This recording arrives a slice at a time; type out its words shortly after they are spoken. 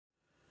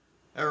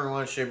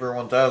everyone, Shaper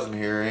 1000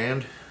 here,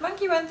 and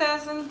Monkey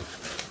 1000.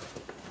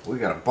 we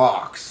got a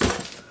box.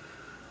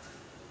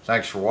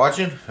 Thanks for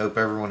watching. Hope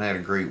everyone had a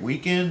great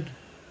weekend.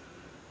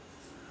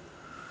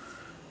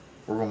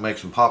 We're gonna make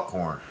some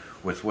popcorn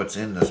with what's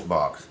in this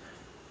box.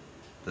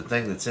 The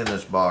thing that's in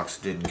this box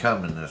didn't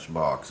come in this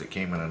box. It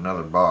came in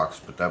another box,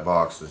 but that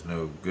box is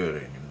no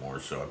good anymore,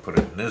 so I put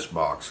it in this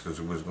box because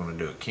we was going to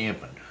do it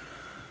camping.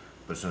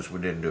 But since we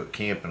didn't do it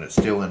camping, it's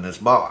still in this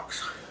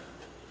box.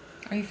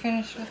 Are you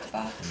finished with the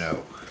box?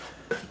 No.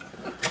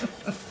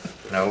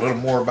 Now a little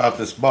more about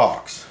this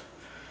box.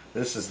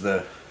 This is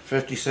the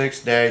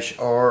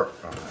 56-R.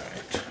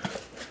 Alright.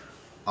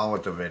 On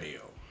with the video.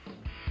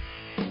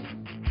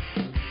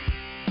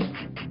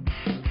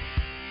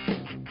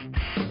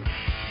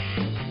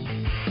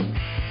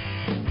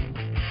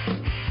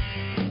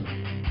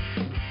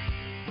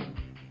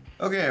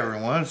 Okay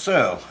everyone,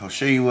 so I'll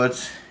show you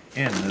what's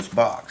in this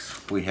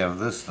box. We have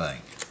this thing.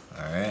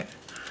 Alright.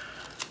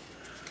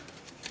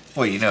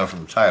 Well, you know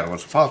from the title,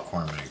 it's a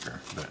popcorn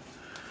maker, but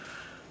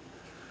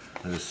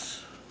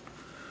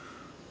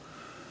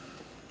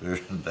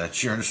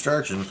that's your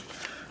instructions.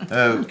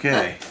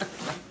 Okay.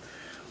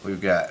 We've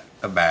got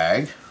a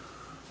bag.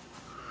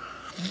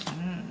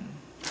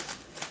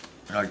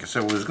 Like I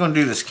said, we was going to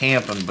do this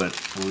camping, but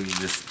we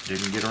just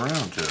didn't get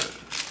around to it.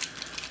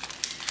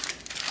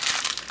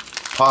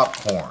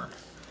 Popcorn.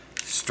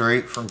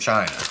 Straight from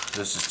China.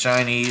 This is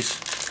Chinese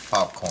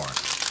popcorn.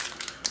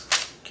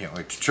 Can't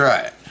wait to try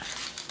it.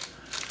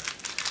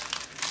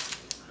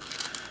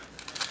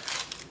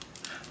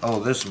 Oh,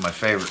 this is my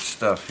favorite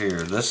stuff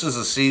here. This is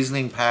a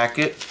seasoning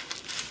packet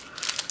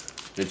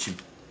that you...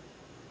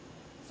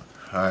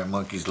 Alright,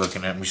 monkey's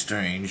looking at me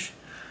strange.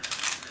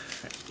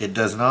 It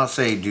does not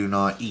say do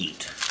not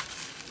eat.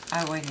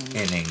 I wouldn't.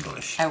 In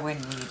English. I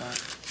wouldn't eat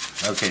it.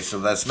 Okay, so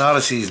that's not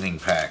a seasoning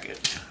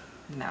packet.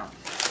 No,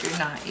 do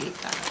not eat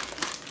that.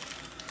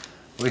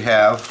 We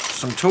have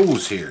some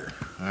tools here.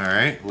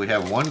 Alright, we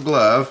have one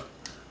glove.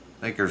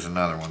 I think there's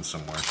another one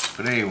somewhere.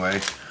 But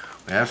anyway,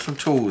 we have some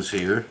tools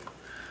here.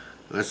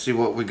 Let's see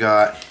what we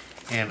got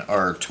in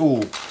our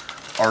tool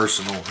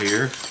arsenal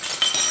here.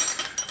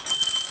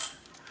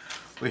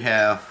 We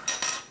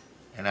have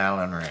an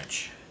Allen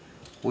wrench.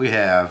 We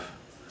have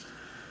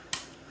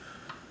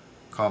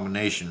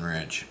combination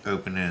wrench,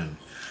 open end.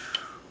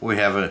 We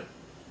have a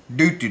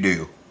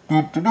doo-doo-doo.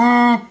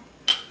 Doo-doo-doo.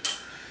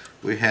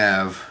 We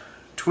have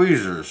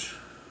tweezers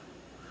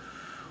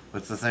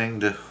with the thing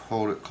to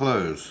hold it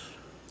closed.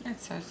 Yeah,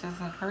 so it doesn't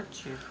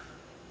hurt you.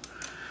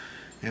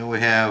 And we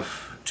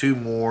have two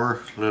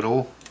more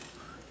little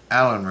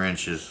Allen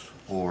wrenches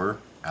or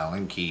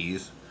Allen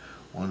keys.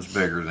 One's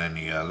bigger than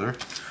the other.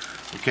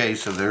 Okay,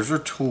 so there's our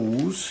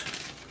tools.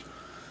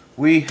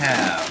 We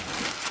have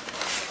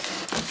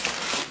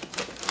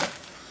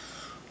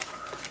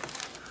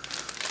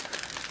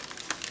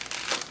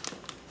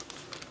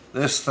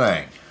this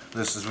thing.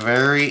 This is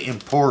very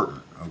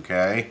important,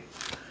 okay?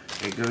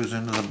 It goes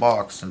into the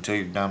box until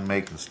you're done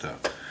making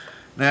stuff.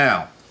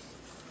 Now,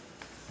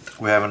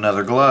 we have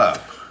another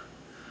glove.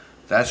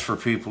 That's for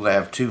people that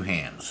have two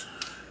hands.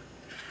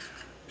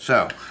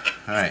 So,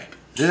 alright,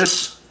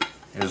 this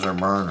is our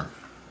burner.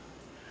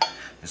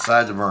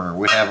 Inside the burner,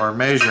 we have our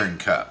measuring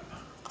cup.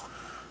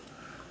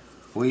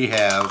 We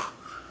have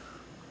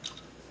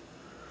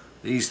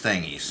these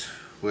thingies,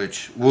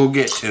 which we'll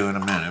get to in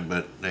a minute,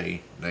 but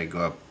they go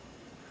up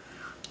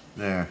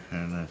there.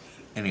 And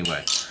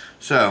anyway,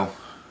 so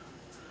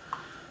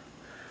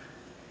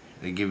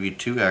they give you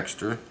two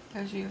extra.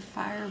 Those are your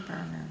fire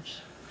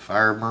burners.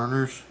 Fire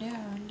burners? Yeah,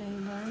 do you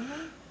burn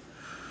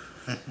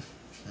them?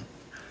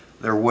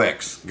 They're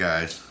wicks,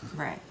 guys.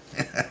 Right.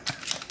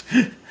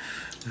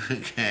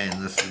 Okay,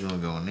 and this is going to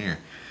go in there.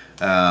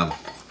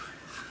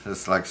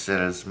 This, like I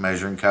said, is a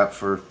measuring cup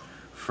for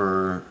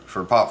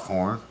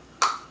popcorn.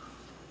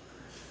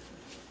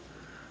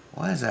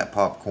 Why is that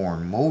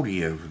popcorn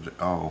moldy over the...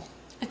 Oh.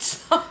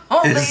 It's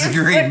the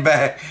green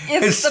bag.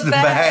 It's the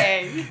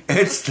bag.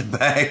 It's the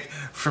bag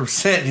from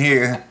sitting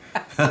here.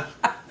 I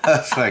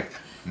was like,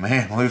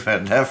 man, we've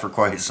had that for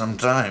quite some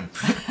time.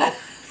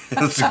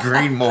 It's a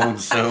green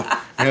mold, so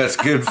yeah, it's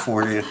good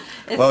for you.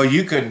 Well,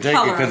 you couldn't take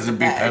it because it'd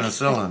be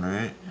penicillin,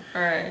 right?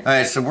 Right. All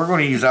right, so we're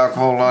going to use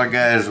alcohol. A lot of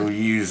guys will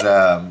use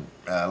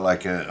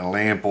like a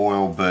lamp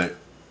oil, but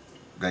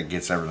that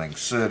gets everything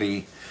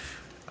sooty.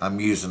 I'm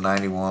using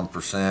 91%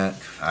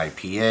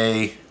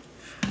 IPA.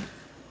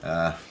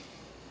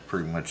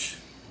 Pretty much,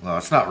 well,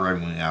 it's not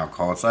regular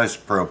alcohol. It's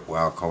isopropyl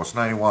alcohol. It's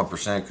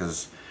 91%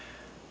 because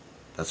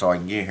that's all I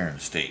can get here in the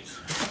States.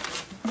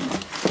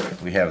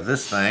 We have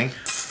this thing.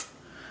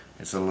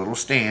 It's a little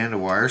stand, a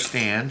wire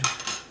stand.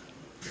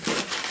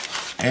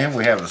 And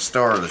we have the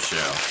star of the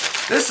show.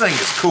 This thing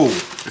is cool.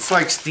 It's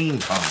like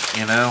steampunk,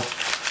 you know?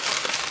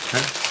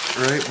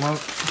 Right,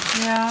 Monk?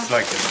 Yeah. It's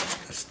like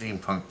a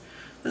steampunk.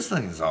 This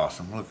thing is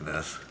awesome. Look at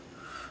this.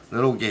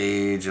 Little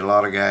gauge. A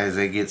lot of guys,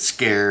 they get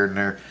scared and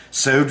they're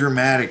so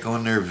dramatic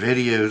on their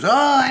videos. Oh,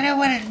 I don't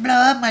want it to blow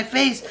up my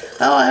face.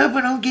 Oh, I hope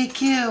I don't get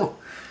killed.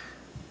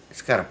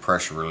 it's got a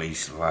pressure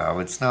release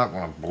valve. It's not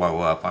going to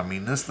blow up. I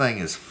mean, this thing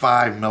is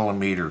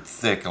 5mm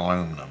thick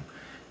aluminum.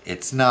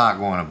 It's not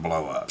going to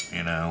blow up,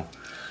 you know.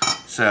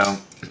 So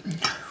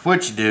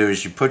what you do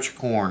is you put your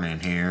corn in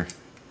here.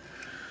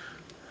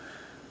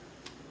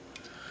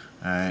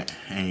 Alright,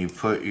 and you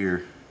put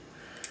your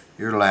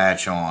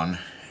latch on,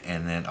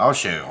 and then I'll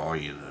show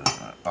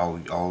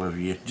all of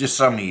you, just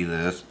some of you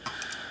this.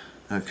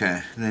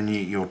 Okay, and then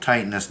you'll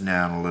tighten this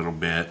down a little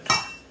bit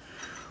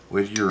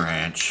with your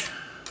wrench,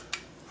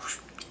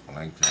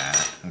 like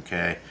that.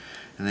 Okay,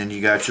 and then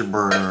you got your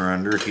burner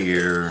under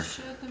here.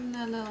 Show them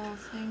the little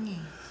thingy.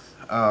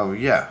 Oh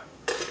yeah.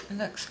 It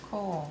looks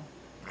cool.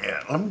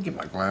 Yeah, let me get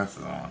my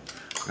glasses on.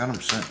 Got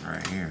them sitting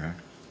right here.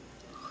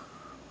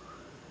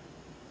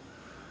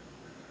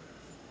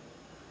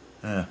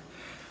 Yeah.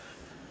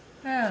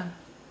 Yeah.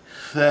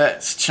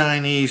 That's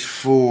Chinese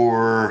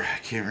for, I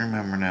can't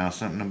remember now,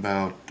 something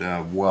about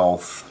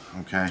wealth,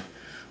 okay?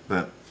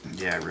 But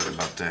yeah, I read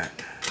about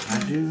that. I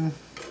do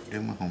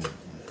my homework.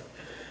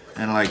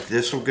 And like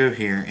this will go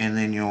here, and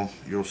then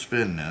you'll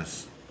spin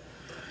this,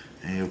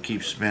 and you'll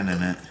keep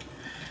spinning it.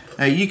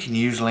 Now you can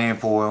use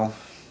lamp oil,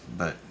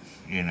 but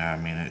you know, I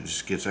mean, it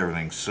just gets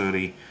everything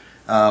sooty.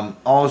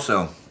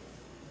 Also,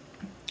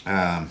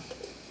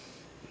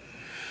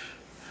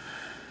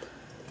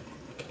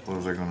 what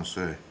was I going to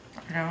say?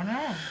 I don't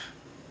know.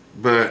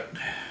 But,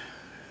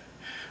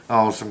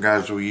 some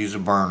guys will use a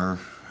burner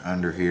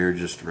under here,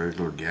 just a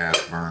regular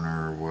gas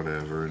burner or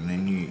whatever, and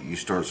then you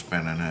start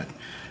spinning it.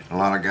 A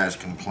lot of guys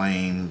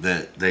complain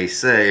that they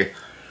say,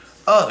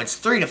 oh, it's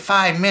 3 to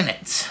 5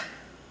 minutes.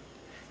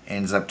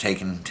 Ends up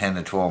taking 10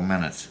 to 12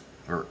 minutes.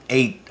 Or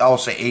 8, I'll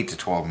say 8 to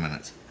 12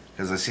 minutes.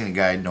 Because I seen a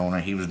guy doing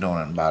it, he was doing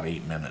it in about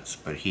 8 minutes.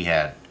 But he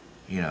had,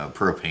 you know, a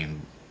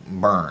propane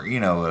burner, you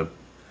know,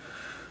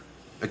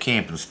 a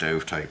camping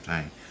stove type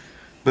thing.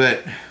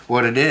 But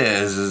what it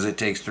is it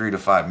takes 3 to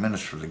 5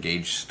 minutes for the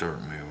gauge to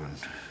start moving.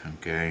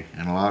 Okay,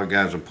 and a lot of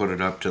guys will put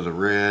it up to the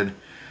red.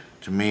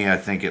 To me, I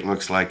think it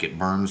looks like it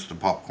burns the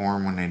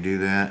popcorn when they do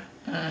that.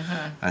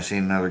 I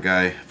seen another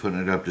guy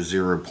putting it up to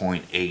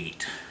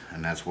 0.8,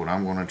 and that's what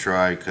I'm going to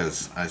try,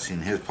 because I seen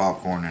his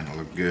popcorn and it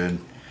looked good.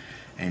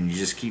 And you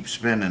just keep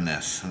spinning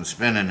this and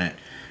spinning it,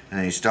 and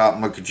then you stop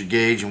and look at your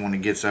gauge, and when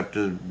it gets up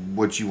to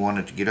what you want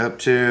it to get up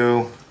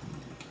to,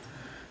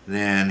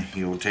 then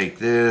you'll take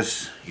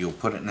this, you'll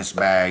put it in this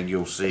bag,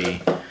 you'll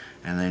see,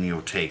 and then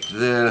you'll take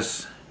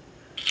this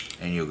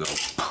and you'll go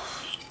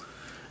poof.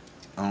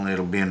 Only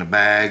it'll be in the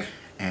bag,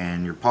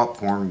 and your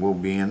popcorn will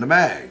be in the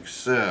bag.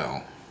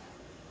 So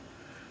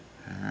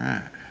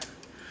alright,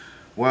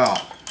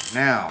 well,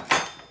 now,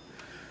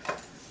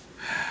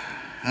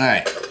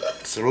 alright,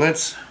 so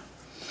let's,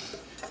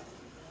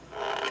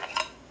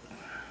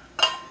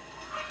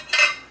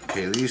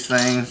 okay, these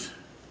things,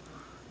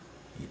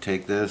 you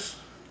take this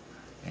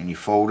and you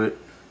fold it,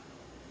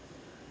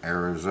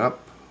 arrows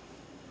up,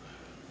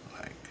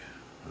 like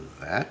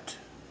that,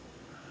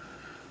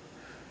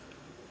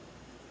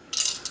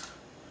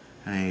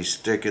 and you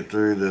stick it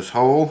through this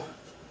hole,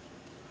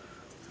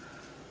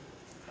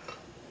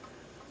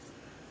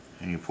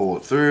 and you pull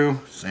it through,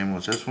 same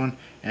with this one,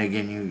 and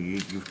again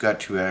you've got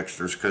 2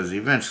 extras, because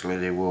eventually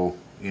they will,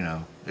 you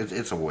know,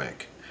 it's a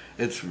wick.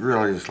 It's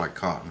really just like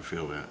cotton,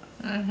 feel that?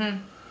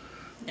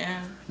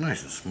 Yeah.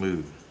 Nice and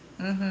smooth.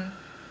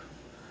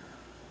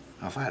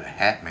 If I had a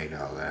hat made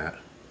out of that,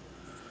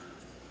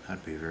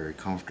 I'd be very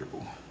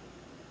comfortable.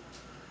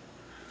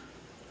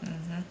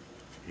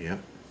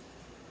 Yep.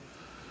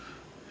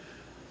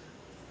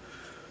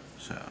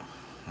 So,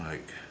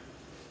 like,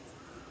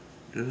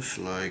 just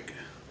like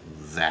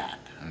that,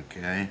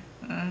 okay?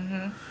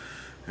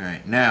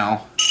 Alright,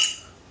 now,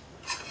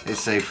 they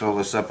say fill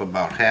this up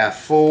about half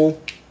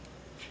full.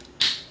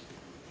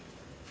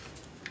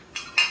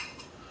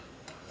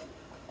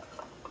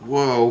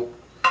 Whoa.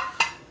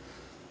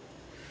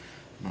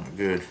 Not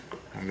good.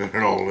 I got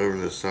it all over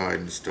the side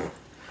and stuff.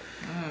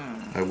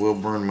 I will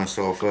burn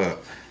myself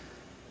up.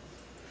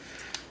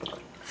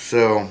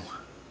 So,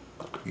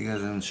 you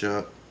guys in the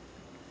shop?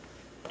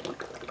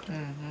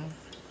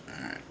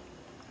 Alright.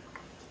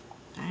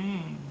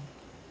 Dang.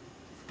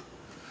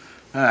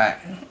 Alright.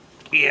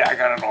 Yeah, I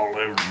got it all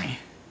over me.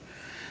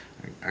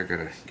 I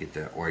gotta get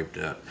that wiped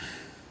up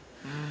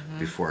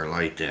before I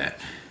light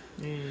that.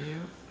 Yeah.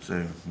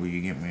 So, will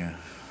you get me a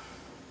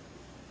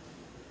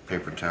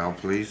paper towel,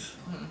 please?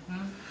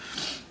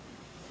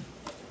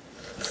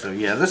 So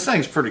yeah, this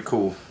thing's pretty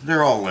cool.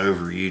 They're all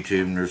over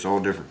YouTube, and there's all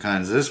different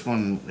kinds. This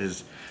one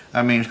is,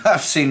 I mean,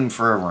 I've seen them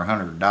for over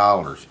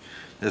 $100.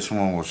 This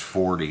one was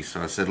 $40,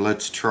 so I said,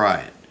 let's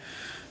try it.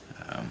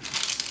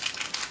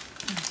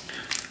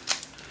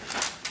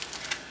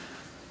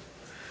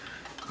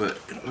 But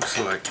it looks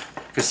like,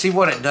 because see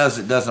what it does,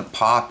 it doesn't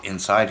pop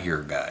inside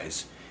here,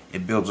 guys.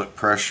 It builds up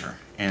pressure.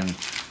 And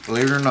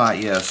believe it or not,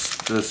 yes,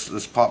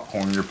 this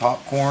popcorn, your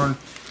popcorn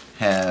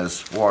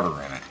has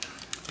water in it.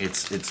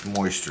 It's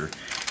moisture.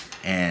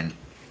 And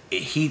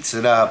it heats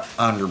it up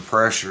under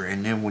pressure,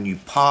 and then when you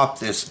pop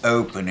this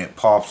open, it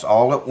pops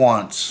all at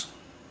once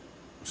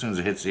as soon as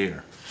it hits the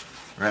air.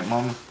 Right,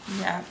 Mama?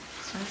 Yeah,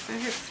 so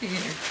it's here.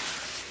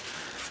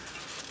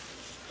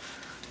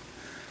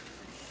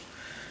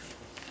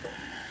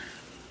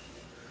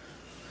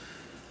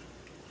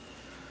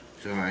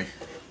 So I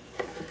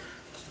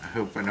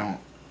hope I don't.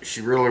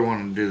 She really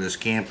wanted to do this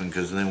camping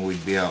because then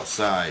we'd be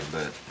outside,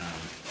 but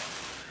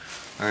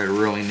I had a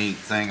really neat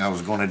thing I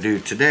was going to do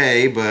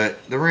today,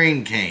 but the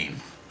rain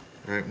came.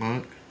 Right,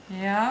 Monk?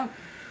 Yeah.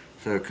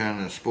 So it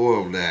kind of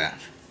spoiled that.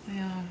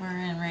 Well, we're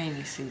in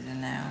rainy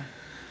season now.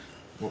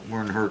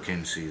 We're in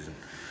hurricane season.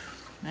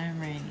 No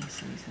rainy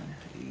season.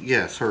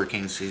 Yes,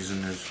 hurricane season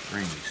is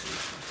rainy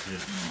season. Yeah.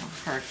 Well,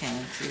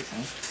 hurricane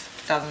season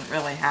doesn't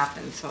really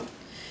happen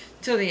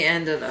till the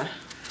end of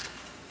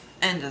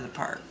the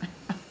part.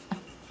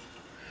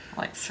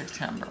 Like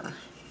September.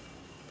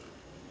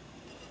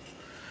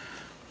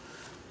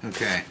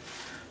 Okay,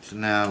 so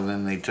now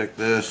then they took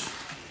this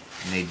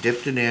and they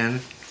dipped it in.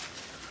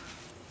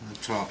 The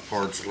top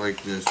part's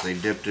like this. They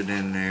dipped it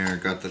in there,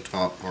 got the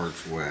top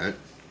parts wet.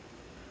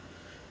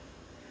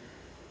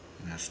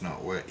 And that's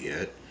not wet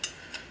yet.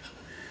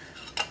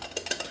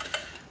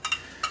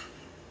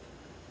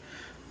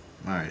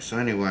 Alright, so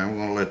anyway, I'm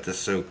going to let this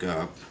soak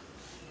up.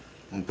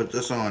 I'm going to put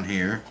this on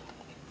here.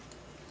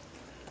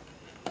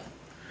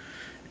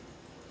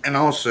 And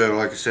also,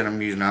 like I said, I'm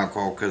using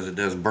alcohol because it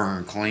does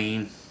burn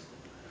clean.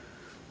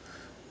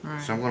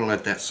 Right. So I'm going to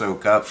let that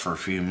soak up for a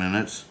few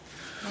minutes.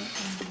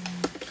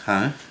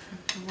 Huh?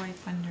 Have to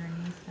wipe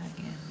underneath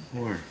again.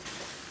 Where?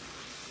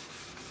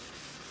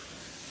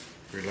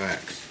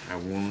 Relax. I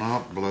will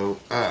not blow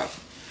up.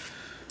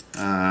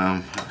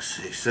 Let's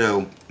see.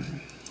 So,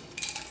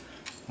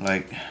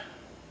 like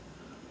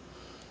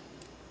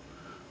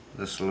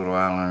this little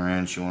Allen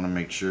wrench, you want to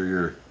make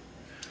sure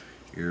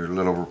your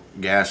little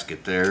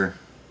gasket there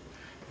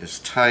is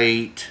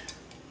tight.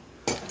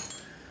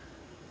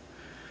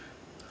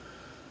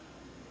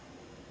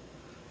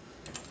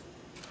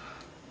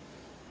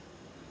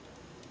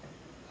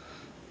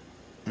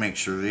 Make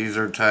sure these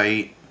are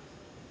tight,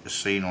 just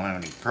so you don't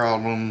have any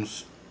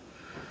problems.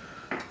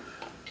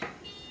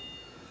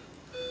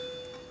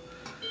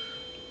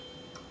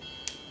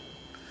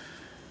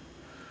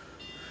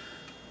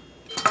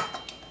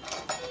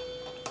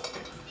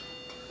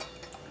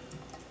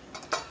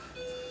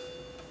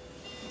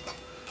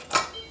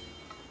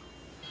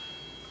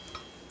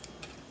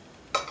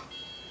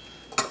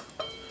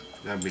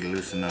 Gotta be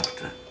loose enough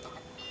to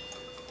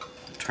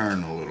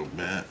turn a little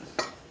bit.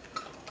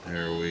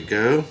 There we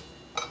go.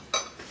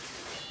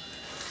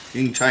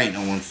 You can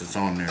tighten it once it's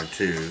on there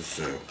too,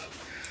 so.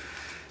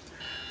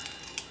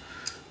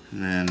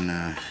 And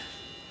then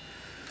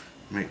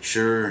make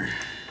sure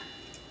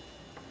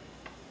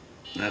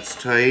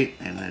that's tight,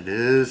 and it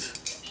is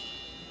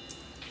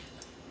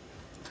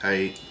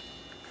tight.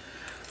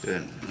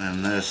 Good. And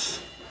then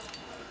this,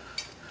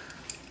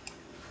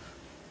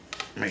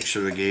 make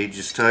sure the gauge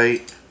is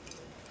tight.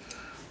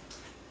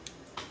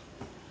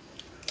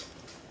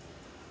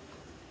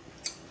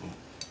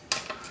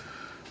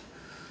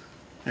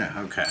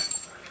 Yeah, okay.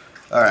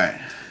 Alright.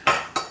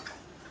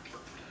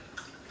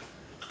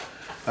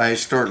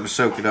 It's starting to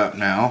soak it up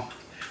now.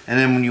 And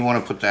then when you want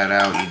to put that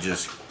out, you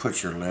just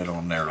put your lid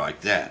on there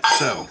like that.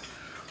 So,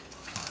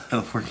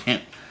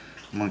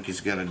 Monkey's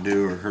got to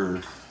do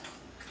her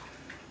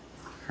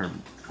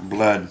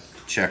blood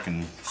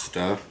checking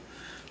stuff.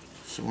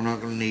 So we're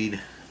not going to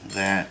need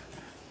that.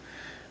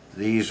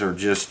 These are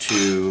just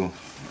to,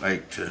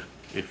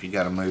 if you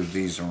got to move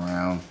these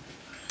around.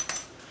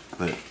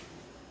 But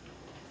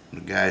the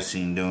guys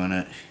seen doing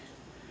it,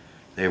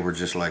 they were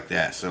just like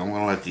that. So I'm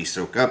going to let these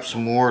soak up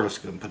some more. Let's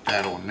go and put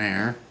that on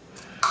there.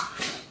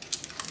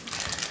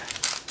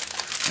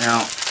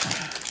 Now,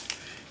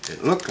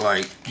 it looked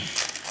like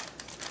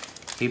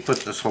he put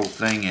this whole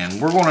thing in.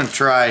 We're going to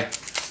try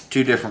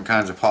two different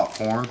kinds of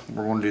popcorn.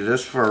 We're going to do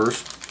this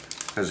first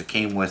because it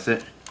came with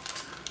it.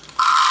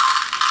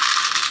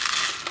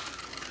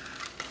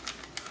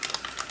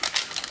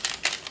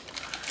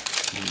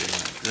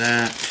 Like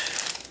that.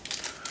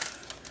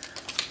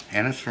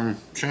 And it's from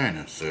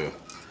China, so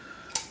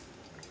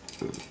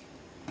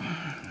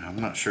I'm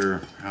not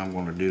sure how I'm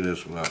going to do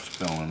this without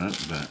spilling it,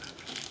 but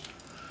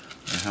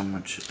how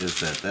much is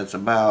that? That's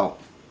about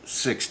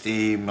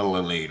 60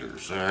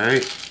 milliliters,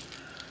 alright?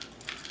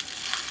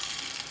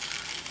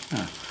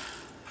 Huh,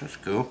 that's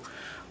cool.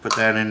 Put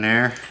that in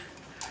there.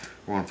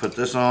 We're going to put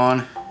this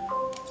on.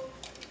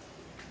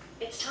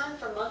 It's time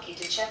for Monkey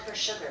to check her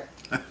sugar.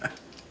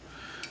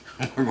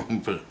 We're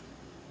going to put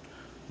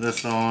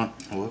this on.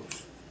 Whoops.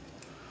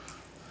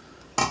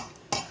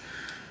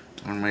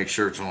 I want to make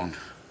sure it's on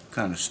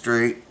kind of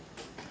straight,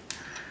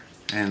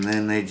 and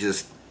then they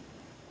just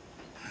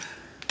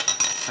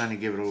kind of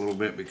give it a little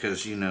bit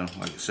because, you know,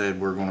 like I said,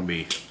 we're going to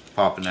be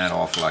popping that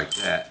off like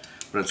that,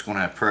 but it's going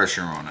to have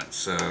pressure on it.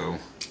 So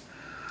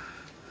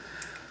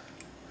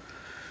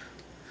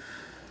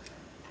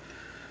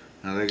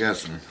now they got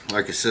some,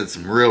 like I said,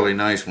 some really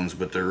nice ones,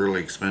 but they're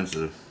really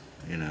expensive,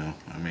 you know.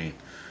 I mean,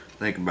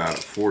 think about it,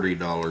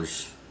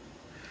 $40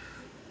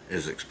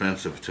 is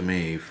expensive to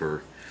me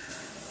for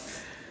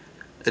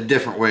a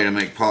different way to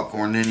make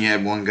popcorn. Then you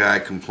had one guy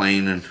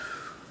complaining,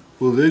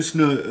 well, that's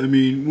not, I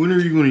mean, when are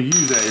you going to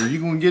use that? Are you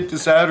going to get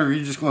this out, or are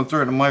you just going to throw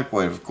it in the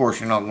microwave? Of course,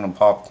 you're not going to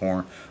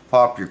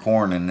pop your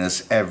corn in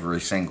this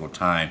every single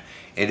time.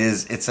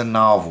 It's a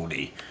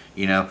novelty,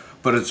 you know,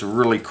 but it's a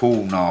really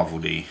cool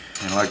novelty.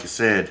 And like I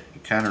said,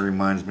 it kind of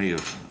reminds me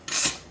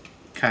of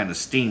kind of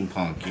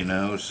steampunk, you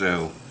know.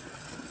 So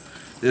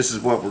this is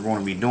what we're going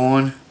to be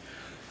doing.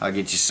 I'll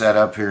get you set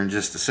up here in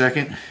just a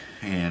second.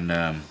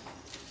 And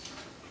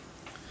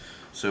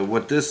so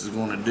what this is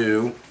going to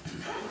do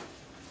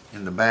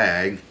in the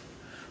bag,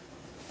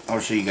 I'll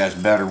show you guys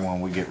better when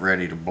we get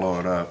ready to blow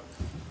it up.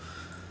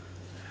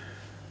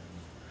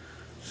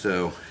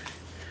 So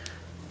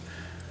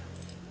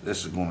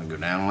this is going to go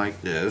down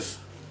like this.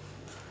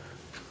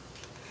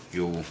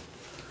 You'll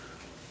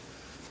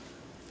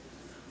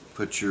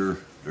put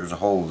there's a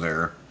hole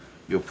there.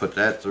 You'll put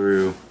that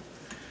through,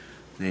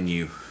 then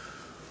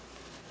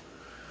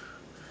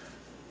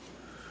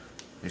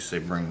they say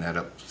bring that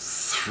up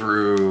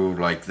through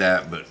like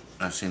that, but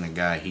I've seen a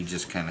guy, he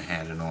just kind of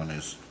had it on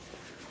his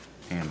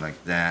hand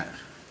like that.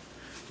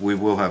 We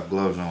will have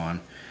gloves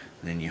on.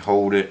 Then you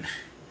hold it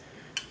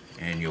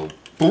and you'll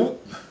boop,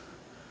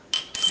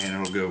 and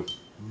it'll go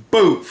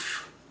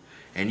boof.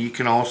 And you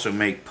can also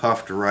make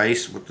puffed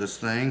rice with this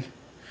thing.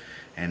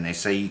 And they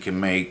say you can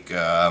make,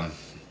 I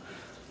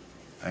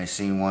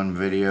seen one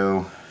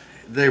video,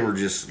 they were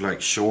just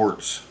like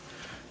shorts,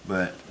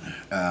 but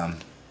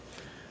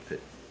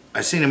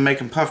I seen him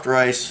making puffed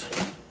rice.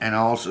 And I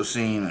also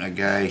seen a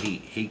guy,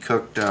 he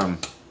cooked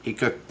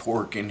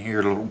pork in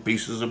here, little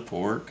pieces of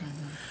pork.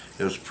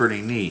 It was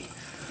pretty neat.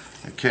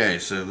 Okay,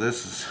 so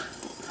this is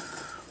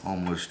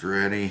almost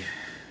ready.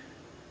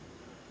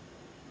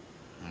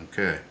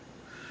 Okay.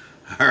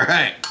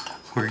 Alright.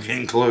 We're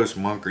getting close,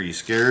 Monk. Are you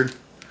scared?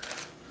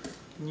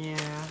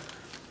 Yeah.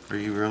 Are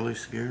you really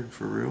scared,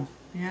 for real?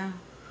 Yeah.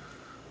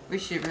 We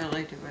should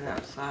really do it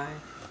outside.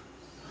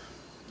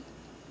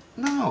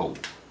 No.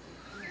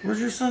 Where's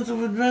your sense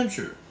of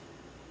adventure?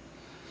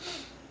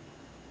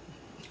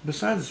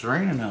 Besides, it's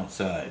raining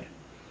outside.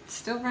 It's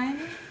still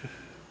raining?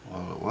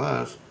 Well, it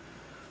was.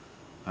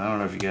 I don't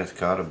know if you guys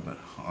caught it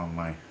on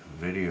my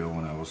video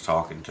when I was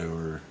talking to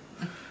her.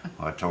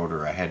 I told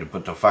her I had to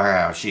put the fire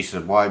out. She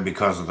said, why?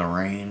 Because of the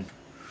rain?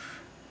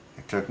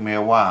 It took me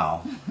a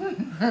while.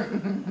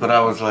 But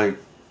I was like,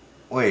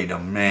 wait a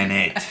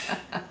minute.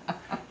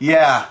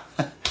 Yeah,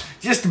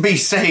 just to be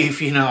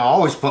safe, you know, I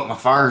always put my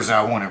fires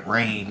out when it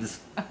rains.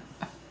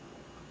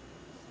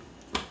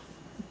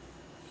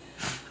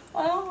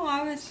 Well,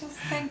 I was just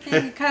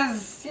thinking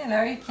because, you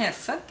know, you can't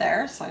sit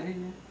there, so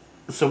you...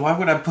 So why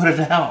would I put it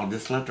out?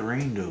 Just let the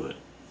rain do it.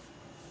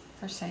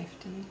 For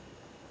safety.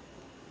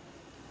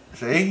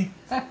 See?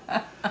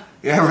 Yeah,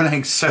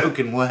 everything's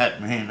soaking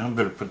wet, man. I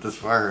better put this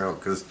fire out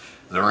because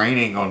the rain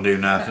ain't gonna do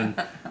nothing.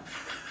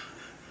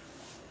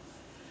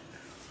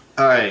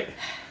 Alright,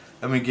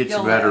 let me get you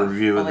a better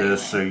view of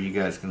this so you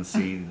guys can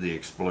see the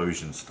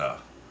explosion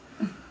stuff.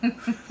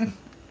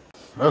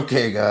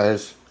 Okay,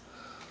 guys.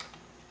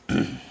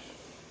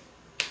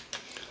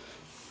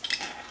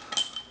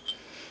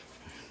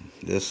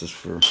 This is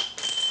for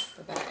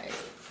The bag.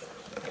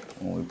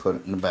 when we put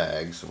it in the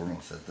bag. So we're going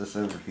to set this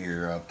over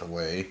here out the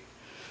way.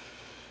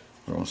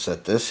 We're going to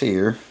set this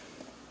here.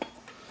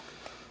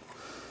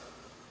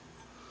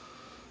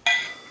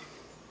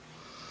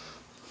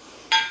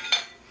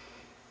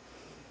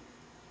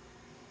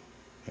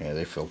 Yeah,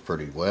 they feel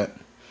pretty wet.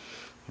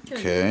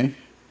 Okay.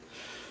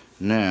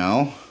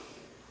 Now,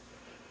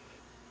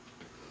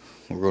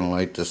 we're going to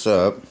light this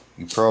up.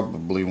 You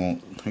probably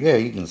won't. Yeah,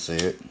 you can see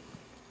it.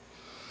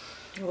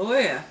 Oh,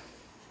 yeah.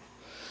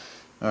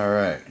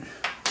 Alright.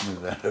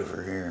 Move that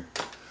over here.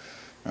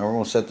 Now we're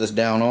going to set this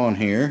down on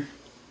here.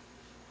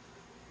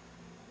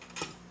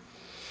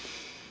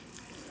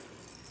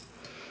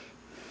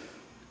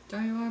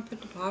 Don't you want to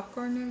put the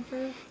popcorn in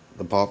first?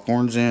 The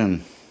popcorn's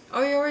in.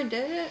 Oh, you already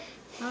did it?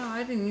 Oh,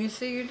 I didn't even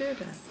see you do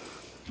that.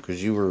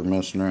 Because you were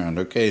messing around.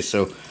 Okay,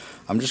 so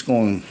I'm just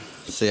going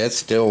to see, that's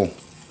still,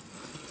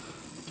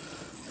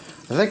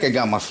 I think I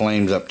got my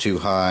flames up too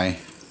high.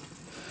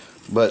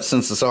 But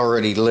since it's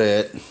already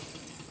lit,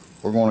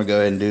 we're going to go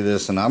ahead and do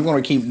this. And I'm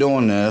going to keep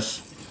doing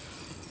this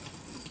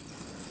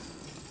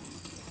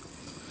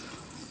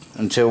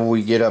until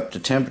we get up to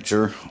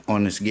temperature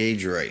on this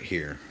gauge right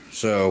here.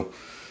 So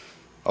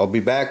I'll be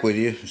back with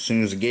you as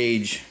soon as the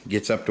gauge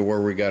gets up to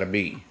where we got to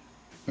be.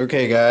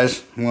 Okay,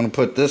 guys, I'm going to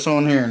put this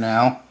on here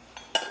now.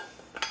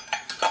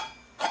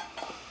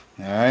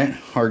 Alright,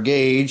 our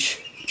gauge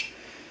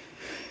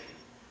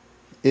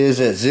is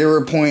at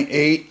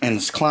 0.8 and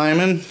it's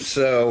climbing,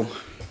 so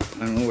I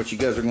don't know what you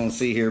guys are going to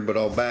see here, but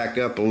I'll back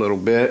up a little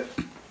bit.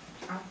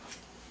 I'll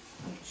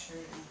make sure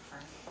you're in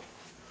front.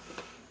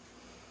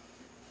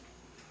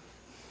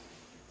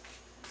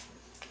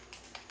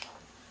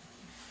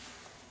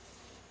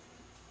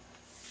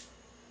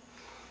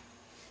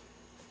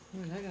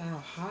 Ooh, look at how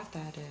hot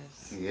that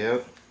is.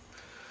 Yep.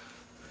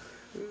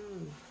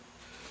 Ooh.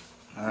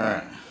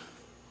 Alright.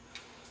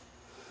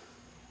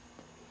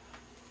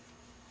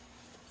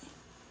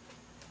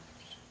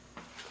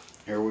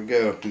 Here we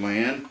go. Am I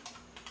in?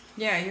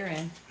 Yeah, you're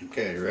in.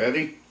 Okay,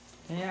 ready?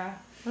 Yeah.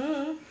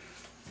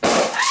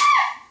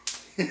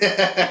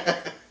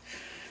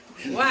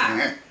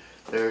 Wow.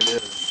 There it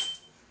is.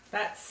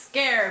 That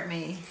scared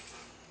me.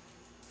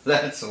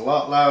 That's a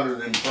lot louder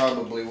than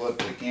probably what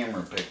the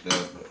camera picked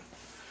up. But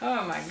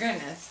Oh my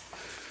goodness.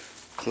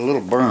 it's a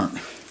little burnt.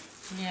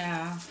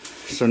 Yeah.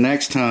 So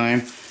next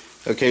time,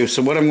 okay,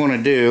 so what I'm going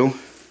to do,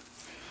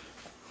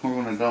 we're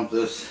going to dump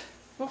this.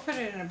 We'll put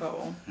it in a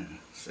bowl.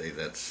 See,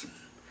 that's...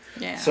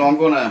 Yeah. So I'm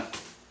going to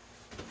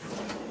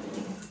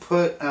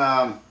put...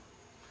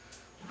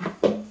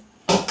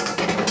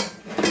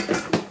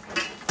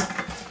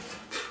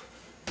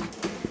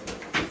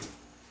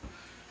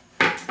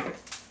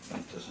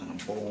 Put this in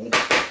a bowl.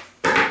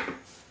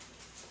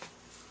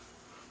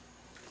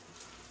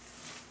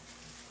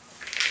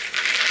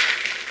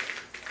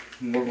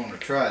 And we're going to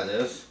try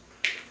this.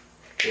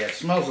 Yeah, it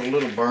smells a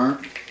little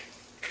burnt.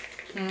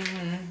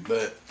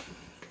 But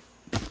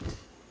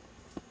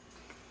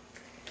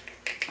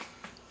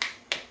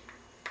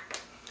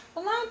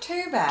Well, not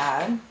too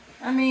bad.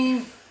 I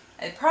mean,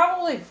 it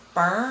probably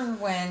burned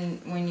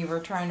when you were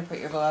trying to put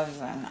your gloves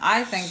on.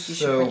 I think you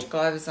should So- put your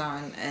gloves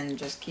on and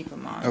just keep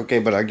them on. okay,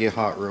 but I get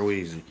hot real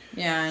easy.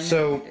 Yeah, I know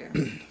So you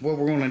do. what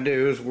we're going to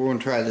do is we're going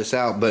to try this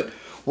out. But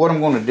what I'm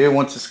going to do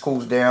once this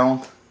cools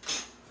down,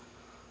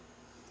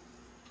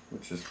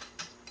 which is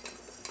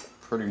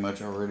pretty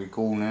much already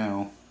cool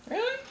now.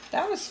 Really?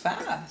 That was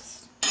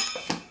fast.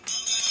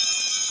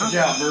 Good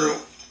job, Brew.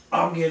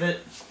 I'll get it.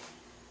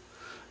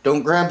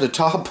 Don't grab the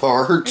top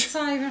part. It's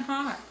not even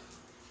hot.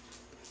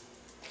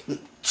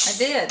 I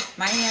did.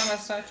 My hand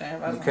was touching it. It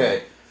wasn't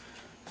Okay.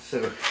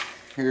 So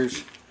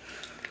here's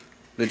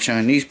the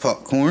Chinese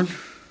popcorn.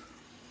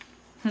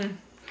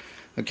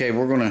 Okay,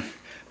 we're gonna.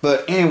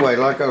 But anyway,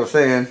 like I was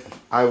saying,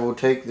 I will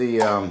take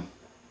the.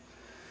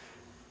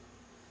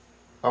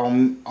 I'll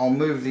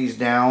move these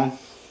down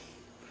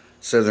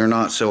so they're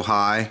not so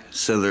high.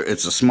 So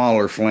it's a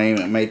smaller flame.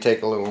 It may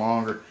take a little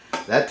longer.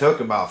 That took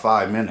about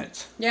 5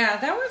 minutes. Yeah,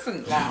 that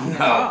wasn't long at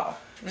No. all.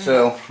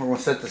 So we're gonna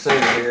set this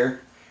over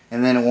here,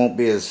 and then it won't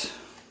be as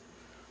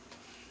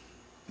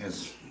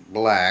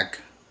black.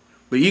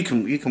 But you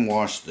can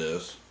wash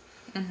this,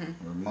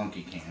 or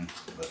monkey can.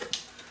 But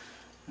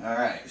all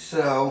right,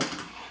 so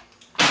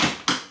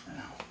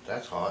ow,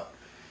 that's hot.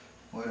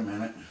 Wait a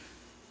minute.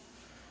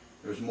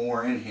 There's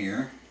more in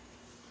here.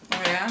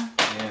 Oh yeah?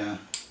 Yeah.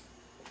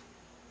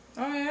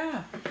 Oh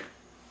yeah.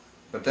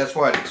 But that's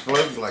why it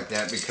explodes like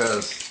that,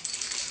 because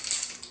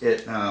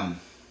it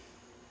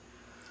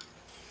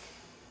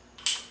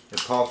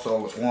pops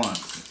all at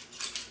once.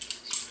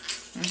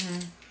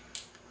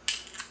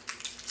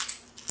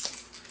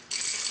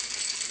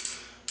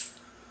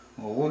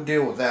 Well, we'll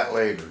deal with that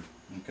later.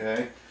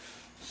 Okay.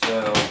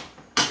 So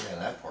yeah,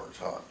 that part's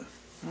hot.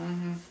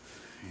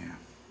 Yeah.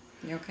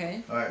 You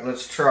okay? All right,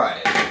 let's try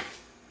it.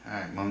 All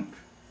right, Monk.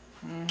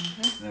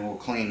 Then we'll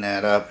clean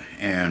that up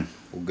and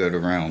we'll go to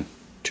round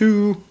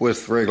 2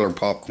 with regular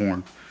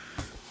popcorn.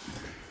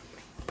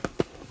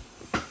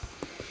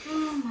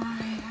 Oh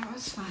my, that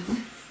was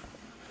fun.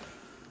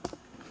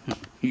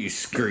 You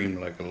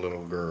scream like a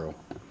little girl.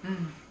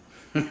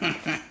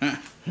 Alright.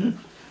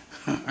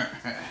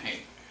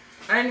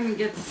 I didn't even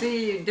get to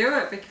see you do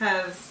it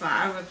because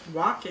I was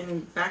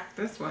walking back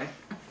this way.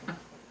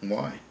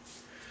 Why?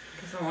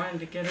 Because I wanted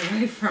to get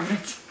away from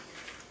it.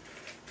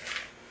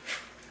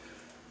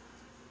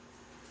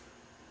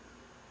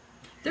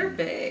 They're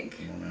big.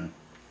 I don't know.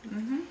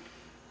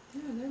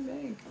 Yeah, they're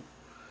big.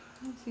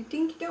 Let's see,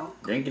 dinky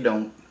donk. Dinky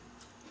donk.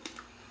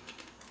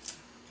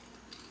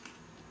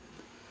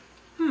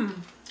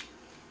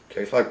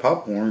 Tastes like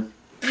popcorn.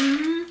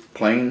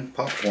 Plain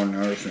popcorn.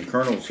 Now there's some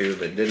kernels here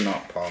that did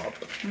not pop.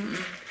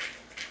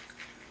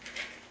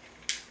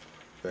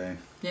 Okay.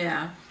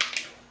 Yeah.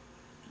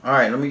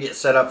 Alright, let me get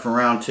set up for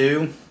round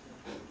 2.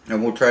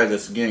 And we'll try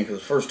this again, because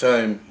the first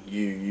time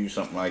you use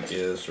something like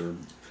this, or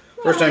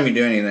first time you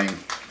do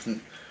anything.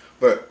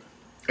 But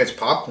it's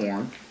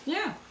popcorn.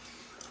 Yeah.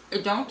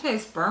 It don't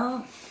taste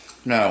burnt.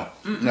 No.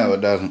 No,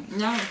 it doesn't.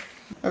 No.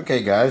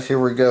 Okay guys, here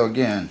we go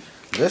again.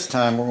 This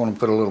time we're going to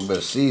put a little bit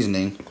of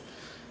seasoning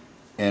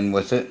in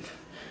with it.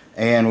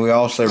 And we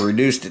also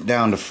reduced it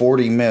down to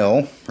 40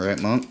 mil. Right,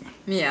 Monk?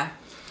 Yeah.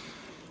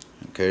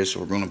 Okay, so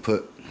we're going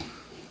to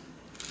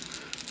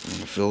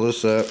fill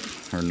this up.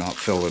 Or not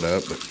fill it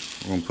up, but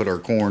we're going to put our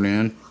corn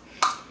in.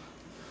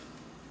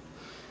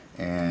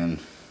 And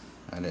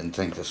I didn't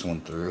think this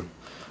one through.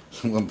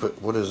 So I'm going to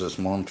put, what is this,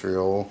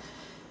 Montreal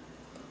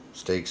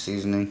steak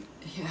seasoning?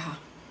 Yeah.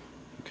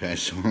 Okay,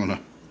 so we're going to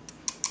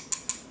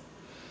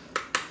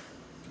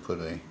put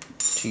a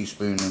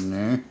teaspoon in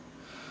there,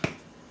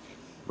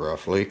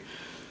 roughly.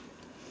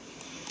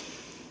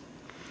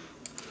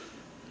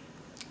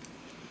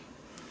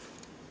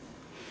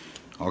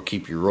 I'll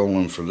keep you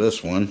rolling for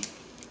this one.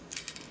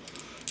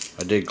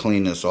 I did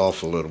clean this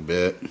off a little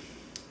bit.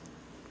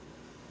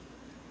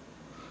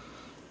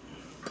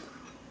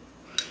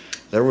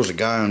 There was a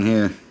guy on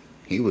here,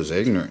 he was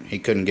ignorant. He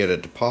couldn't get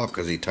it to pop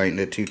because he tightened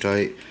it too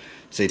tight.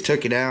 So he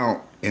took it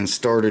out and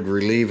started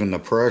relieving the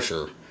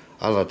pressure.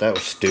 I thought that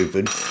was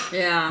stupid.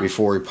 Yeah.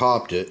 Before he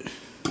popped it.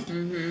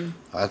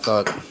 I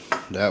thought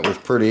that was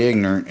pretty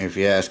ignorant, if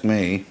you ask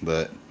me,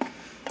 but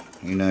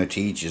you know, to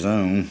each his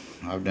own.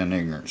 I've done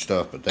ignorant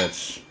stuff, but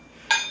that's...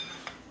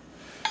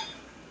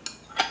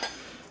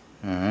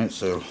 Alright,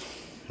 so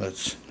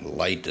let's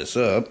light this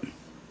up.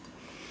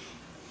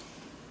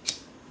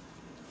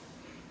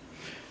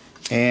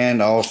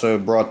 And also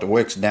brought the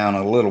wicks down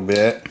a little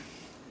bit.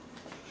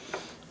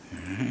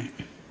 Alright.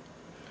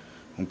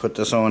 I'll put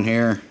this on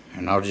here,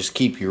 and I'll just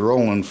keep you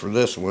rolling for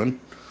this one.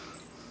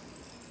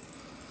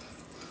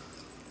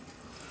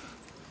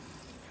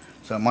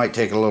 So it might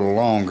take a little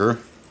longer.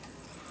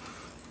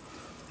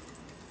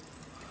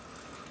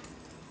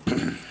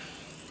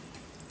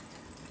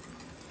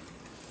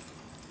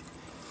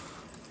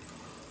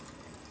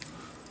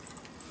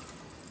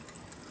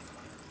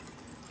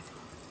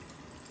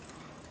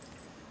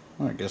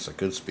 Well, I guess I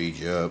could speed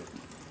you up.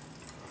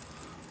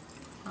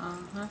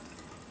 Uh-huh.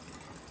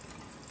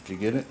 Did you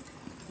get it?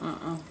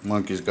 Uh-uh.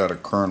 Monkey's got a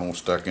kernel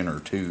stuck in her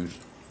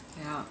tooth.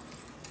 Yeah.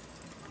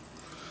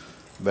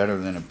 Better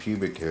than a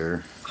pubic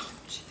hair. Oh,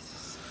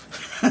 Jesus.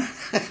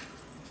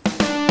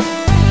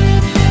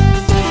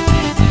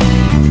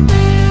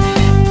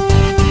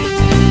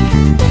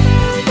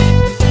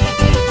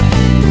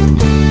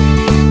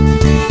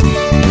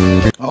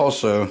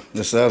 Also,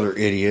 this other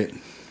idiot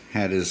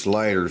had his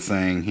lighter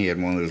thing. He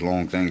had one of those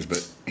long things,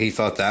 but he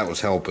thought that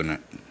was helping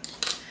it.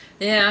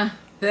 Yeah.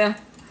 Yeah.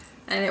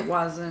 And it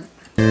wasn't.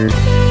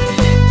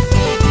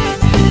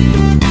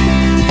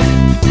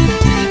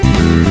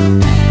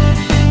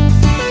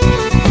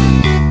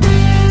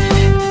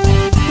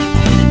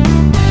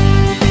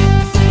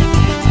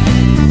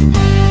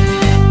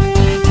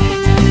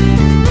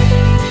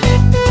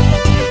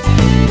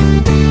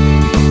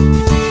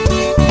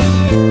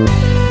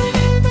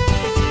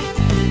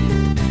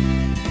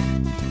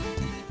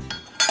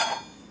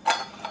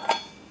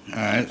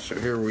 Alright, so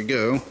here we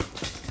go.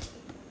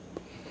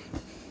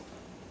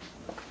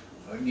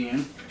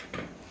 Again.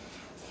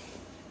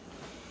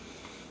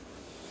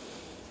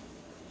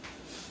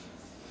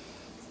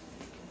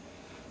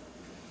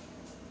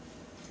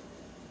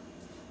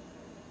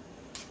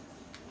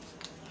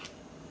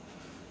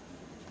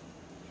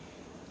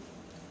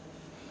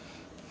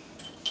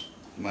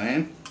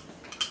 Man,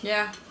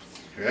 Yeah.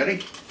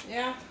 ready?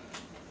 Yeah.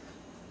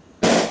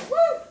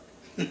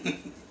 Woo!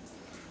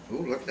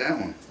 Ooh, look at that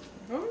one.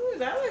 Ooh,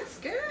 that looks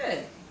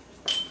good.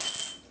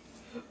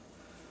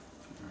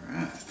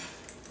 Alright.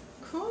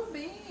 Cool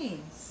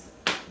beans.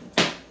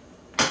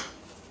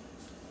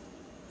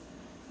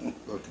 Oh,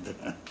 look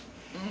at that.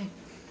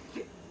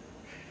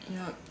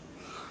 Yep.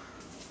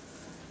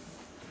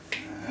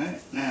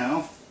 Alright,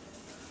 now,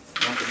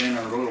 dump it in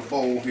our little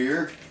bowl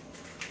here.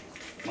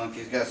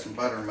 Monkey's got some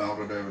butter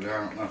melted over there.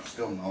 I don't know if it's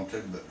still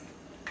melted, but...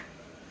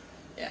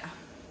 Yeah.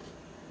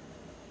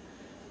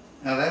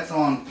 Now that's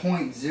on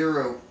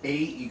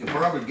 0.08. You could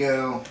probably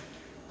go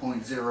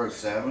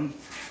 0.07.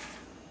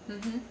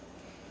 Mm-hmm.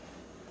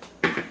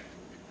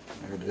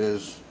 There it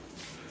is.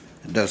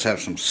 It does have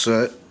some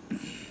soot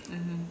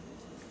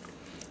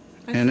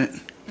in it.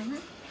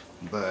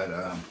 But,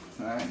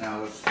 alright,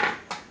 now let's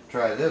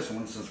try this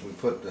one since we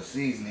put the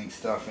seasoning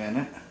stuff in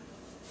it.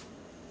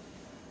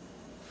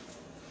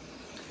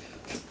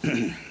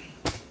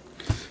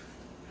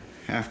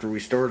 After we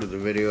started the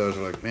video, I was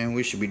like, man,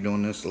 we should be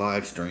doing this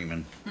live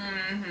streaming.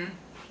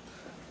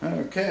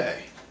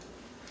 Okay.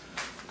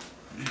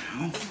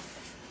 Now,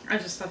 I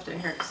just left it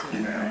here because I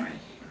Alright.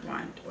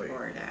 wanted to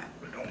pour it out.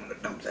 we don't want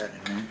to dump that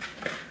in there.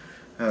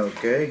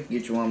 Okay,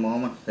 get you one,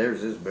 Mama.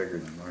 Theirs is bigger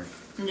than ours.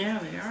 Yeah,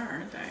 they are,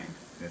 aren't they?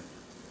 Yeah.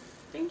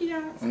 Think you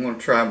don't? I'm going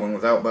to try one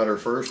without butter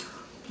first.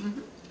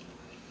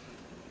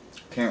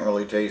 Can't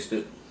really taste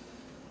it.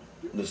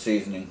 The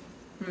seasoning.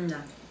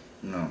 No.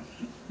 No.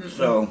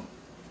 So,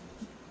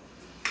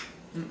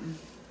 put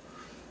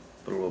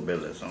a little bit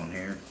of this on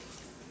here.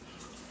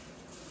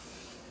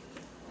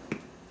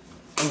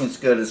 And it's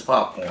good as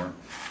popcorn.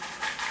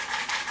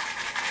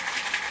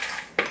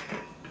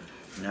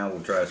 Now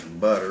we'll try some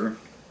butter.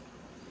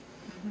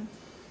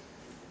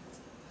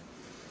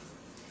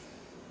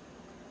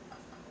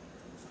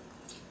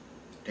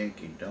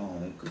 Dinky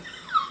donk.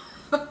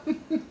 Sorry.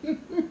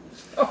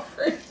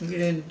 You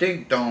didn't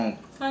dink donk.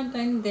 I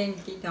think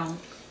dinky donk.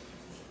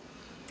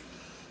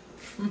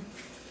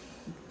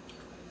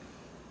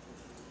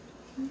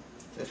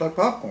 It's like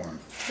popcorn.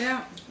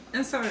 Yeah,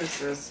 and so is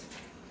this.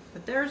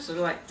 But theirs are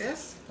like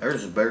this.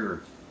 Theirs is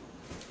bigger.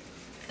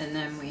 And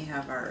then we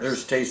have ours.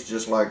 Theirs tastes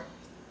just like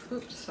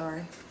Oops,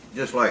 sorry.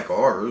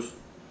 ours,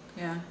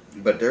 Yeah.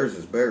 but theirs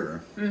is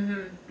bigger.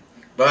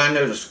 But I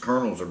noticed the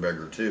kernels are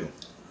bigger too.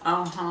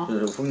 Uh-huh. So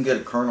if we can get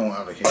a kernel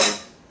out of here.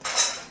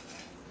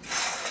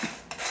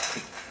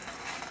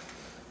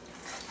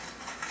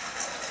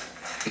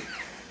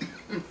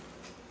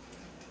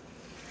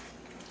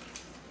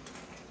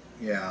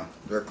 Yeah,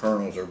 their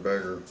kernels are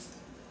bigger.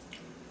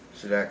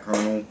 See that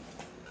kernel?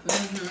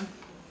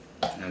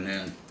 And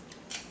then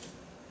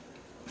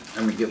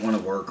let me get one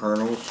of our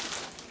kernels.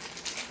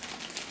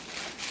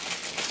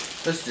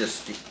 This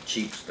is just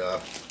cheap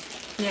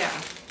stuff. Yeah.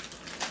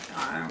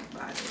 I don't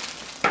buy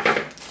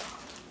it.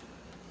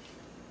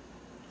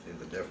 See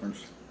the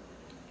difference?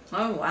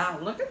 Oh wow,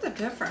 look at the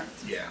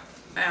difference. Yeah.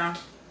 Yeah.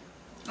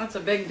 That's a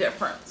big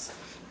difference.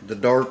 The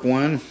dark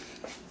one,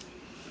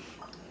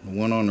 the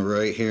one on the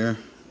right here,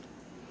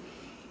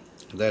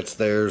 that's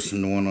theirs,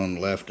 and the one on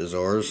the left is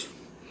ours.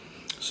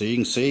 So you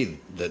can see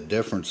the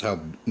difference,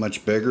 how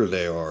much bigger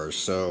they are.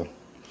 So,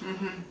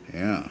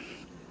 yeah.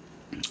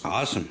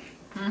 Awesome.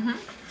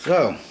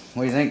 So,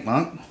 what do you think,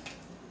 Monk?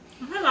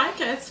 I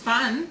like it. It's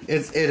fun.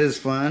 It is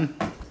fun,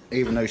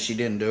 even though she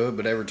didn't do it,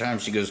 but every time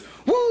she goes,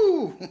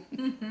 woo!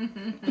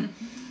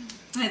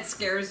 It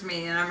scares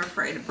me, and I'm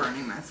afraid of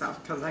burning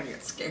myself because I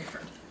get scared.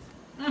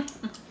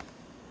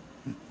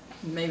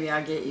 Maybe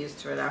I'll get used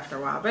to it after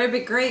a while. But it'd be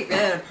great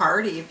at a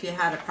party if you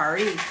had a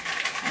party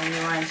and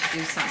you wanted to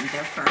do something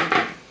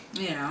different,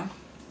 you know.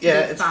 Yeah,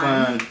 it's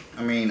fun.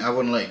 I mean, I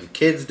wouldn't let your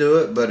kids do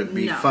it, but it'd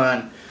be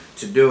fun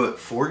to do it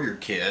for your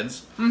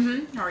kids.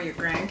 Or your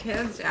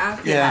grandkids, yeah.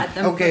 If you Yeah, had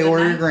them okay, for the or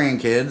your night.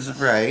 grandkids,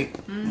 right.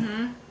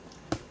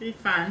 Be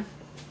fun.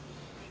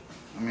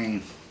 I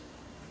mean,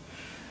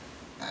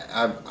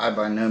 I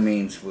by no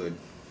means would,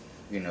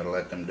 you know,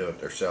 let them do it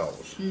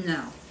themselves.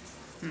 No.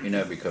 You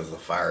know, because of the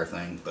fire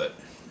thing, but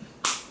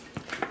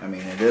I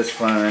mean, it is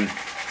fun.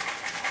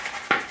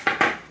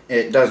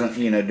 It doesn't,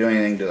 you know, do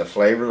anything to the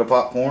flavor of the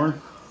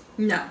popcorn,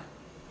 No.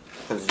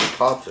 because it just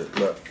pops it,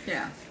 but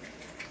Yeah.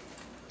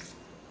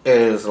 it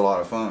is a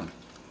lot of fun.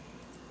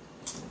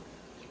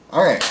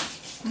 Alright,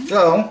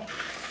 so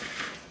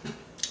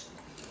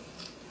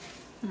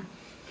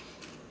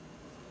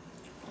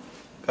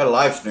got a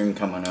live stream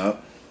coming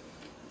up,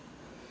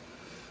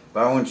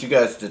 but I want you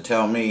guys to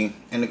tell me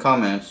in the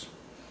comments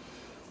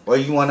what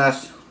you want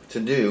us to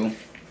do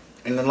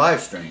in the live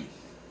stream.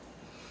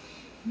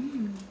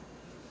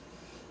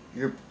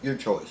 Your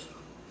choice.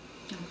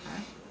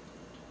 Okay.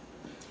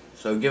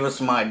 So give us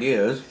some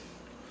ideas.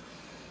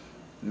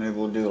 Maybe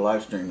we'll do a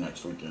live stream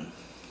next weekend.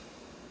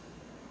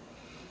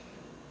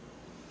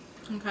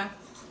 Okay.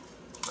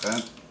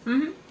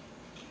 Okay?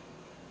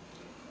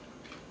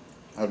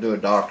 I'll do a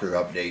doctor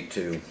update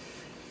too.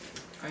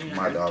 Are you not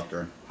My gonna,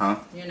 doctor. Huh?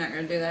 You're not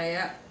going to do that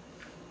yet?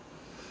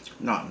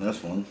 Not in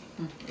this one.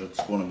 It's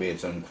going to be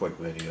its own quick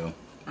video.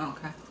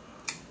 Okay.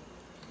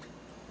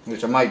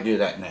 Which I might do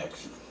that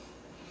next.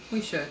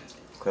 We should.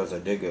 Because I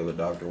did go to the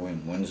doctor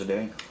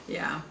Wednesday.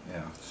 Yeah.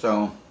 Yeah.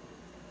 So,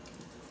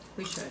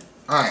 We should.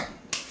 alright.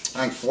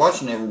 Thanks for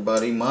watching,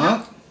 everybody.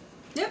 Monk,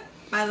 Yep.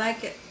 I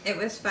like it. It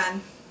was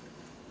fun.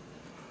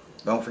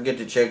 don't forget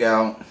to check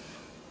out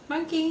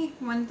Monkey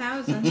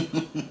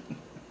 1000.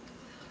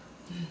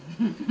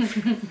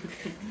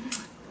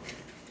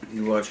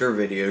 You watch her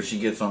video, she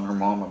gets on her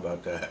mom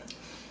about that.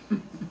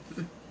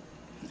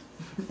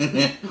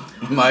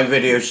 My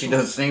video, she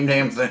does the same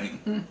damn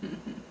thing.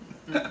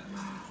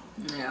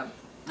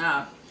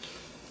 Yeah.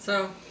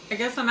 So, I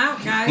guess I'm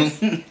out, guys.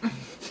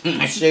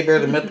 Shea Bear,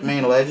 the Myth,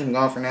 Man, Legend,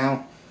 gone for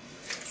now.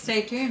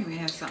 Stay tuned. We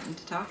have something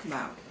to talk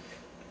about.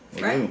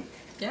 We Right. do.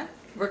 Yeah.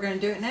 We're going to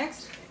do it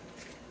next?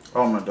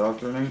 Oh, my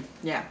doctor name?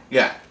 Yeah.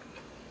 Yeah.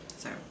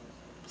 So,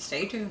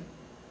 stay tuned.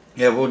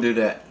 Yeah, we'll do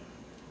that.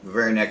 The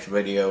very next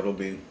video, it'll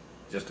be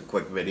just a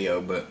quick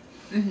video, but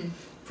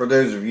for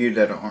those of you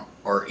that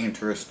are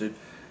interested,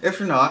 if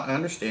you're not, I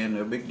understand,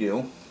 no big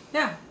deal.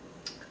 Yeah.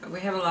 We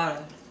have a lot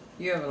of,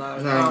 you have a lot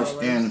of I followers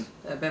understand.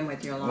 that have been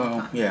with you a long Well,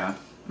 time. yeah.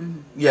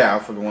 Yeah,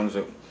 for the ones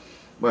that,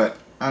 but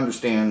I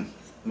understand,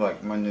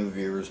 like, my new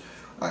viewers,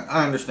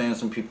 I understand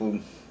some people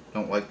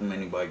don't like the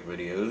mini bike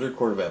videos or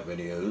Corvette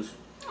videos.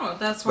 Oh,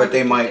 that's why But they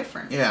we do might,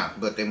 different. yeah,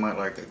 but they might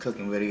like a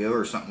cooking video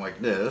or something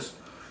like this,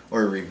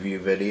 or a review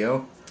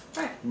video.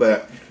 Right.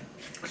 But,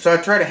 so I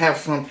try to have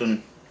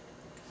something,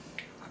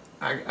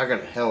 I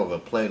got a hell of a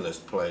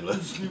playlist.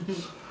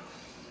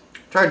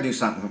 Try to do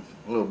something,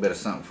 a little bit of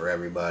something for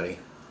everybody.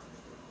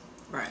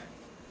 Right.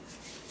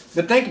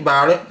 But think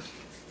about it.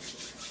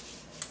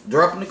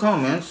 Drop in the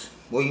comments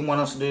what you want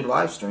us to do the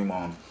live stream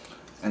on.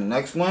 And the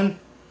next one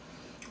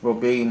will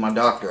be my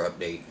doctor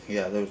update.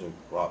 Yeah, those are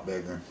a lot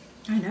bigger.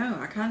 I know.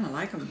 I kind of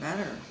like them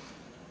better.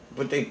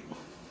 But they,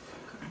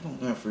 I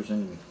don't know if there's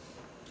any.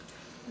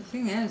 The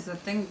thing is, the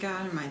thing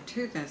got in my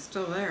tooth and it's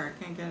still there.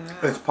 I can't get it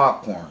out. It's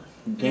popcorn.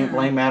 You can't Yeah.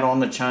 blame that on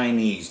the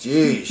Chinese.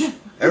 Jeez.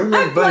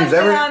 Everybody I blames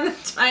blame it on the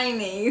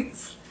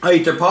Chinese. I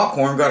eat their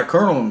popcorn, got a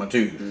kernel in my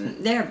tooth.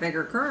 They're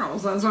bigger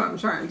kernels. That's what I'm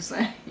trying to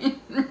say.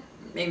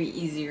 Maybe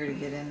easier to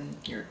get in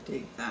your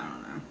teeth. I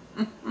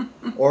don't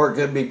know. Or it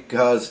could be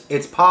because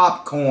it's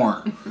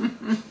popcorn.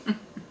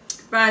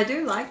 But I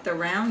do like the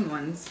round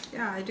ones.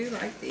 Yeah, I do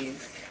like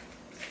these.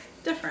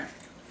 Different.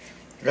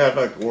 Yeah, I'd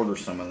like to order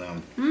some of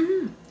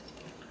them.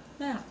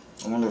 Yeah.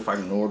 I wonder if I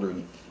can order,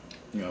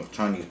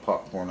 Chinese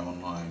popcorn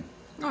online.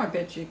 Oh, I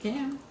bet you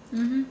can.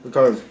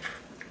 Because,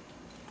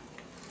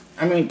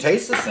 I mean, it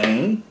tastes the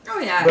same. Oh,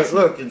 yeah. But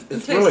look, it's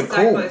tastes really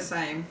exactly cool. the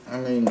same. I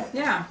mean,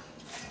 Yeah.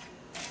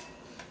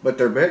 but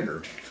they're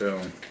bigger,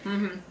 so.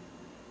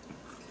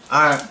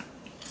 Alright,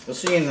 we'll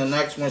see you in the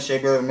next one. Shea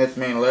Bear, the Myth,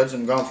 Man,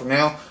 Legend, gone for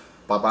now.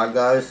 Bye-bye,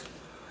 guys.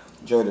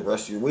 Enjoy the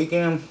rest of your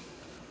weekend.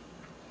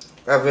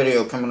 Got a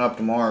video coming up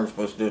tomorrow. We're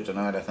supposed to do it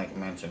tonight. I think I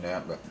mentioned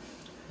that, but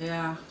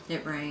Yeah,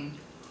 it rained.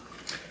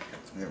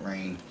 it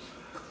rained.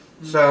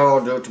 So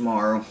I'll do it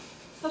tomorrow.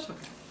 That's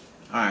okay.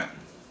 Alright.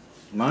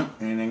 Mike,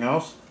 anything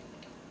else?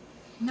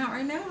 Not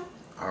right now.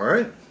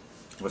 Alright.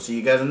 We'll see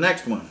you guys in the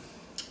next one.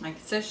 Like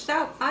it says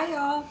out. Bye,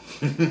 y'all.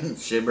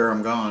 Shit Bear,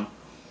 I'm gone.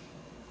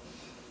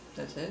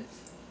 That's it?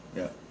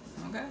 Yeah.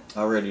 Okay. I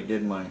already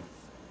did my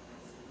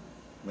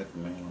Make the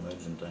Man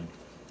Legend thing.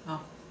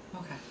 Oh,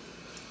 okay.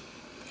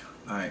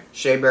 Alright.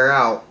 Shea Bear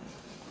out.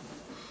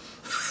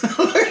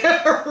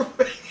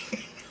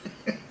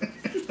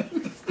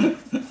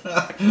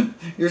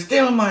 You're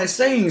stealing my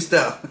saying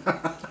stuff.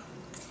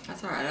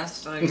 That's alright. That's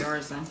still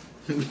yours then.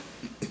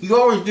 You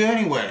always do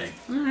anyway.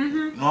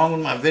 Mm-hmm. Along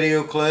with my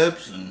video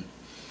clips and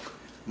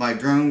my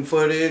drone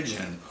footage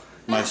and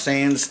my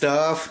sand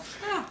stuff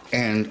Yeah.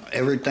 and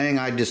everything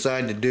I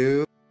decide to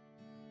do.